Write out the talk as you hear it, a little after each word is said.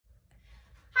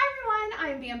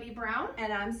I'm Bambi Brown.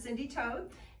 And I'm Cindy Toth.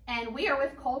 And we are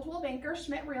with Coldwell Banker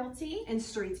Schmidt Realty in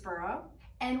Streetsboro.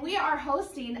 And we are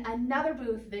hosting another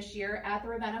booth this year at the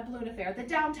Ravenna Balloon A-Fair, the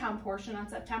downtown portion, on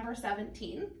September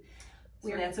 17th. So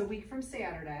that's a week from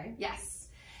Saturday. Yes.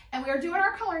 And we are doing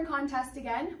our coloring contest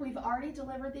again. We've already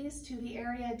delivered these to the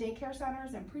area daycare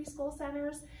centers and preschool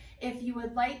centers. If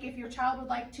your child would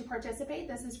like to participate,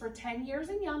 this is for 10 years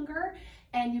and younger,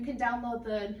 and you can download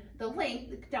the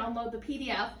link, download the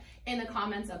PDF in the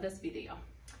comments of this video.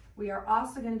 We are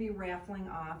also going to be raffling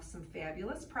off some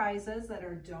fabulous prizes that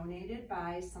are donated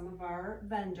by some of our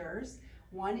vendors.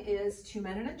 One is Two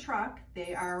Men in a Truck.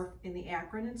 They are in the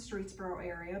Akron and Streetsboro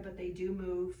area, but they do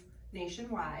move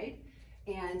nationwide.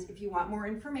 And if you want more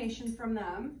information from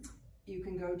them, you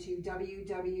can go to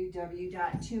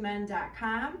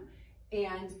www.twomen.com.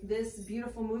 And this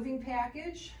beautiful moving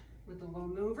package with the little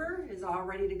mover is all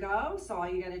ready to go. So all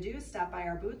you got to do is stop by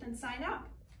our booth and sign up.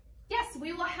 Yes,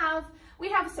 we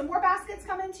have some more baskets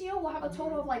coming to you. We'll have a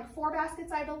total of like 4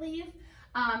 baskets, I believe.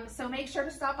 So make sure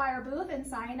to stop by our booth and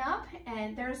sign up.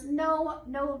 And there's no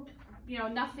money or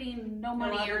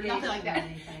nothing like that.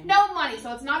 No money,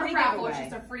 so it's not a raffle, it's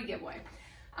just a free giveaway.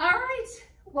 All right,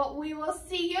 well, we will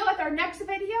see you at our next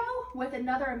video with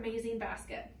another amazing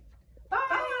basket. Bye.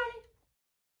 Bye.